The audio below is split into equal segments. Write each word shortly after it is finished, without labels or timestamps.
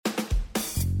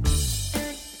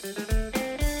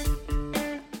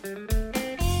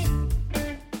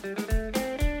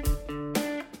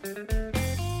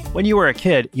When you were a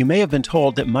kid, you may have been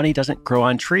told that money doesn't grow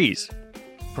on trees,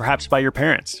 perhaps by your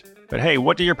parents. But hey,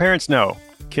 what do your parents know?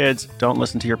 Kids, don't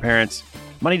listen to your parents.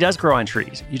 Money does grow on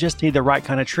trees. You just need the right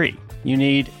kind of tree. You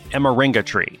need a Moringa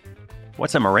tree.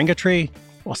 What's a Moringa tree?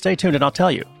 Well, stay tuned and I'll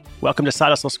tell you. Welcome to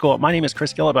Side Hustle School. My name is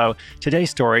Chris Gillibo. Today's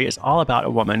story is all about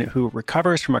a woman who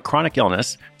recovers from a chronic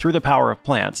illness through the power of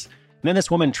plants. And then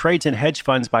this woman trades in hedge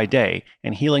funds by day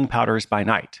and healing powders by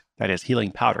night. That is,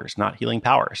 healing powders, not healing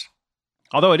powers.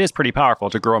 Although it is pretty powerful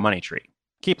to grow a money tree.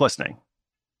 Keep listening.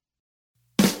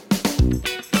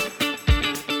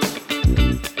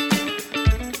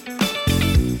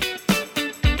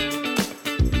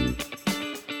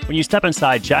 When you step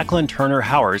inside Jacqueline Turner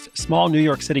Howard's small New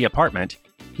York City apartment,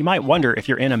 you might wonder if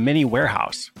you're in a mini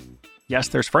warehouse. Yes,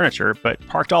 there's furniture, but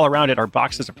parked all around it are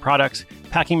boxes of products,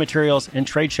 packing materials, and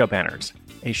trade show banners,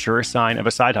 a sure sign of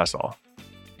a side hustle.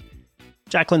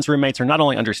 Jacqueline's roommates are not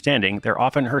only understanding, they're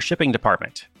often her shipping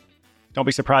department. Don't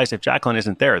be surprised if Jacqueline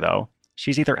isn't there, though.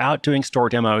 She's either out doing store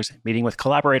demos, meeting with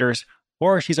collaborators,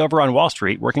 or she's over on Wall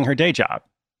Street working her day job.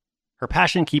 Her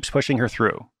passion keeps pushing her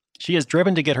through. She is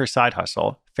driven to get her side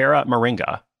hustle,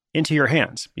 Moringa, into your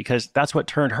hands, because that's what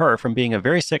turned her from being a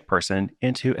very sick person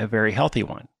into a very healthy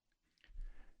one.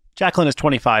 Jacqueline is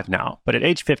 25 now, but at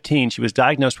age 15, she was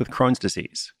diagnosed with Crohn's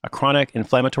disease, a chronic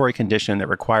inflammatory condition that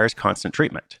requires constant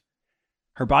treatment.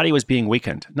 Her body was being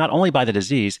weakened, not only by the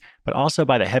disease, but also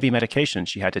by the heavy medication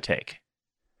she had to take.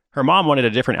 Her mom wanted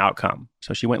a different outcome,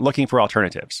 so she went looking for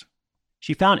alternatives.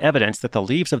 She found evidence that the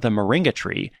leaves of the Moringa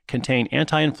tree contain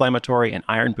anti-inflammatory and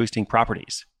iron-boosting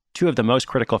properties, two of the most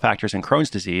critical factors in Crohn's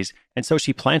disease, and so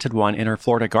she planted one in her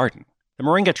Florida garden. The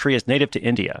Moringa tree is native to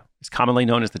India. It's commonly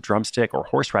known as the drumstick or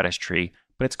horseradish tree,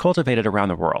 but it's cultivated around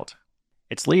the world.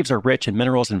 Its leaves are rich in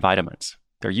minerals and vitamins.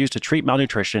 They're used to treat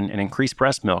malnutrition and increase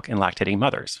breast milk in lactating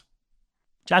mothers.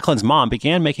 Jacqueline's mom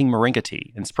began making Moringa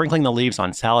tea and sprinkling the leaves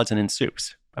on salads and in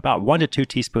soups, about 1 to 2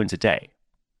 teaspoons a day.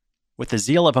 With the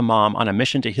zeal of a mom on a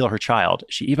mission to heal her child,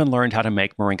 she even learned how to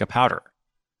make Moringa powder.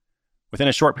 Within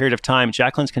a short period of time,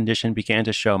 Jacqueline's condition began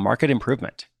to show marked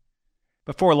improvement.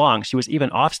 Before long, she was even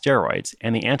off steroids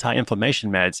and the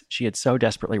anti-inflammation meds she had so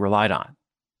desperately relied on.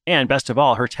 And best of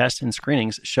all, her tests and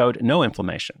screenings showed no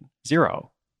inflammation,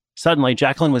 0. Suddenly,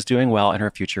 Jacqueline was doing well and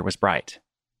her future was bright.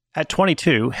 At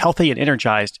 22, healthy and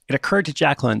energized, it occurred to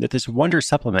Jacqueline that this wonder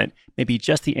supplement may be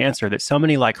just the answer that so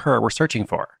many like her were searching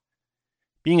for.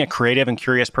 Being a creative and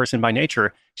curious person by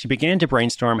nature, she began to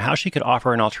brainstorm how she could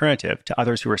offer an alternative to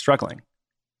others who were struggling.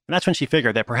 And that's when she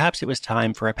figured that perhaps it was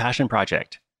time for a passion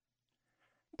project.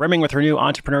 Brimming with her new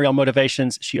entrepreneurial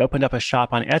motivations, she opened up a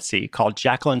shop on Etsy called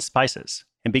Jacqueline Spices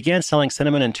and began selling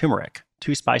cinnamon and turmeric,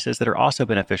 2 spices that are also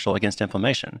beneficial against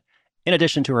inflammation, in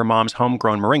addition to her mom's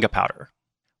homegrown Moringa powder.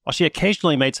 While she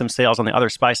occasionally made some sales on the other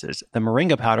spices, the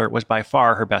Moringa powder was by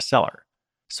far her bestseller.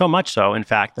 So much so, in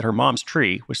fact, that her mom's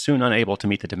tree was soon unable to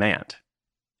meet the demand.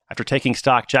 After taking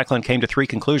stock, Jacqueline came to 3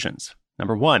 conclusions.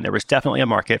 Number 1, there was definitely a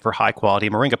market for high-quality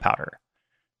Moringa powder.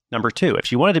 Number 2, if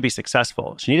she wanted to be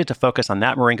successful, she needed to focus on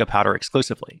that Moringa powder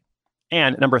exclusively.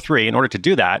 And number 3, in order to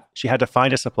do that, she had to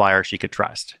find a supplier she could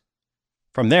trust.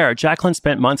 From there, Jacqueline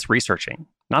spent months researching,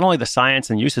 not only the science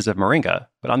and uses of Moringa,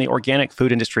 but on the organic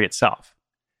food industry itself.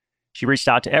 She reached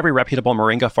out to every reputable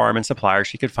Moringa farm and supplier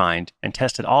she could find and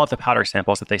tested all of the powder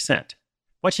samples that they sent.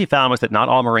 What she found was that not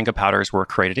all Moringa powders were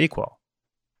created equal.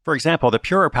 For example, the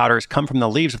purer powders come from the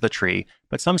leaves of the tree,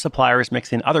 but some suppliers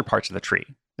mix in other parts of the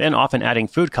tree, then often adding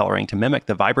food coloring to mimic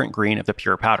the vibrant green of the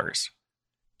pure powders.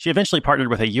 She eventually partnered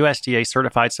with a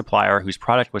USDA-certified supplier whose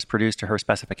product was produced to her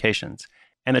specifications,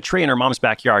 and the tree in her mom's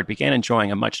backyard began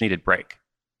enjoying a much-needed break.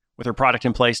 With her product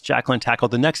in place, Jacqueline tackled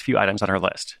the next few items on her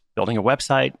list, building a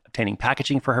website, obtaining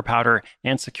packaging for her powder,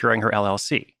 and securing her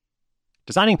LLC.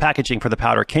 Designing packaging for the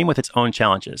powder came with its own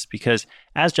challenges because,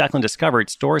 as Jacqueline discovered,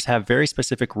 stores have very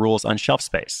specific rules on shelf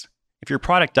space. If your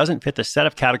product doesn't fit the set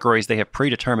of categories they have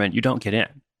predetermined, you don't get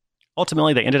in.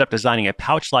 Ultimately, they ended up designing a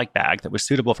pouch-like bag that was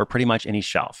suitable for pretty much any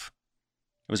shelf.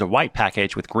 It was a white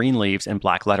package with green leaves and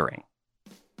black lettering.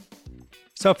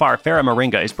 So far,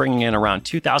 Moringa is bringing in around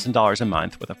 $2,000 a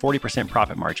month with a 40%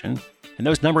 profit margin, and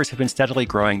those numbers have been steadily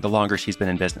growing the longer she's been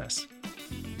in business.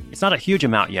 It's not a huge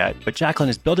amount yet, but Jacqueline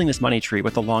is building this money tree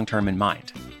with the long term in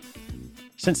mind.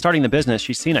 Since starting the business,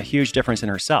 she's seen a huge difference in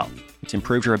herself. It's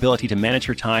improved her ability to manage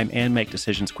her time and make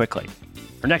decisions quickly.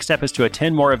 Her next step is to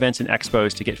attend more events and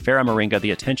expos to get Moringa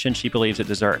the attention she believes it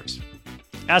deserves.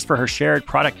 As for her shared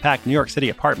product-packed New York City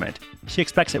apartment, she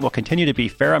expects it will continue to be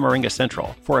Moringa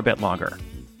Central for a bit longer.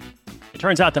 It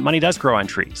turns out that money does grow on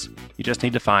trees. You just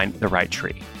need to find the right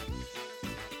tree.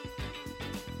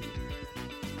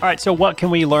 All right, so what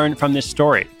can we learn from this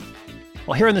story?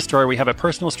 Well, here in the story, we have a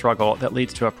personal struggle that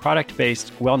leads to a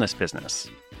product-based wellness business.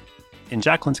 In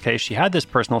Jacqueline's case, she had this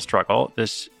personal struggle,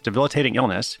 this debilitating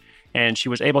illness, and she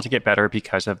was able to get better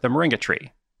because of the Moringa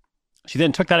tree. She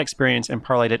then took that experience and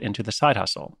parlayed it into the side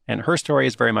hustle, and her story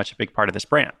is very much a big part of this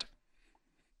brand.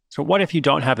 So what if you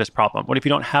don't have this problem? What if you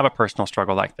don't have a personal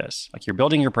struggle like this? Like you're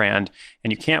building your brand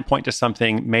and you can't point to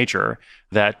something major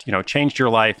that, changed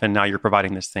your life and now you're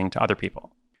providing this thing to other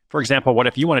people. For example, what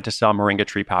if you wanted to sell Moringa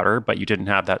tree powder, but you didn't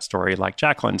have that story like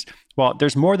Jacqueline's? Well,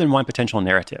 there's more than one potential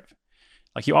narrative.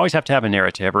 Like you always have to have a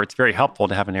narrative, or it's very helpful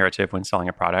to have a narrative when selling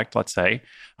a product, let's say,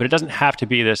 but it doesn't have to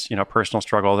be this, personal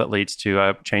struggle that leads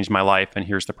to changed my life and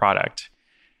here's the product.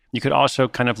 You could also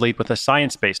kind of lead with a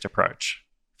science-based approach,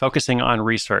 focusing on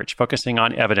research, focusing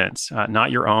on evidence,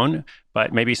 not your own,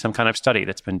 but maybe some kind of study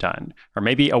that's been done, or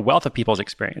maybe a wealth of people's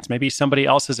experience, maybe somebody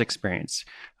else's experience.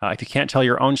 If you can't tell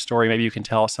your own story, maybe you can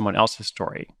tell someone else's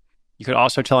story. You could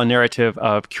also tell a narrative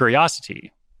of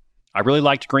curiosity. I really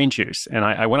liked green juice, and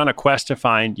I went on a quest to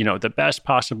find, the best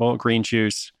possible green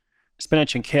juice.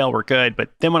 Spinach and kale were good, but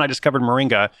then when I discovered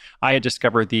Moringa, I had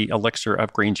discovered the elixir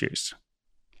of green juice.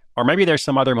 Or maybe there's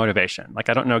some other motivation. Like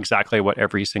I don't know exactly what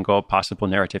every single possible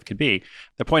narrative could be.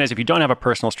 The point is, if you don't have a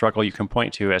personal struggle you can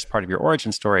point to as part of your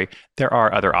origin story, there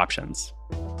are other options.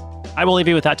 I will leave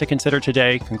you with that to consider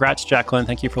today. Congrats, Jacqueline.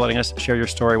 Thank you for letting us share your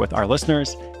story with our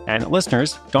listeners. And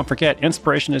listeners, don't forget,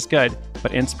 inspiration is good,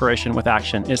 but inspiration with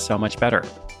action is so much better.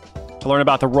 To learn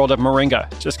about the world of Moringa,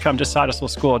 just come to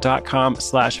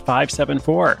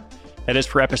sidehustleschool.com/574. That is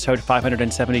for episode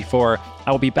 574.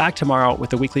 I will be back tomorrow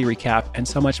with a weekly recap and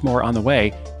so much more on the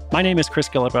way. My name is Chris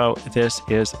Guillebeau. This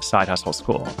is Side Hustle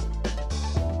School.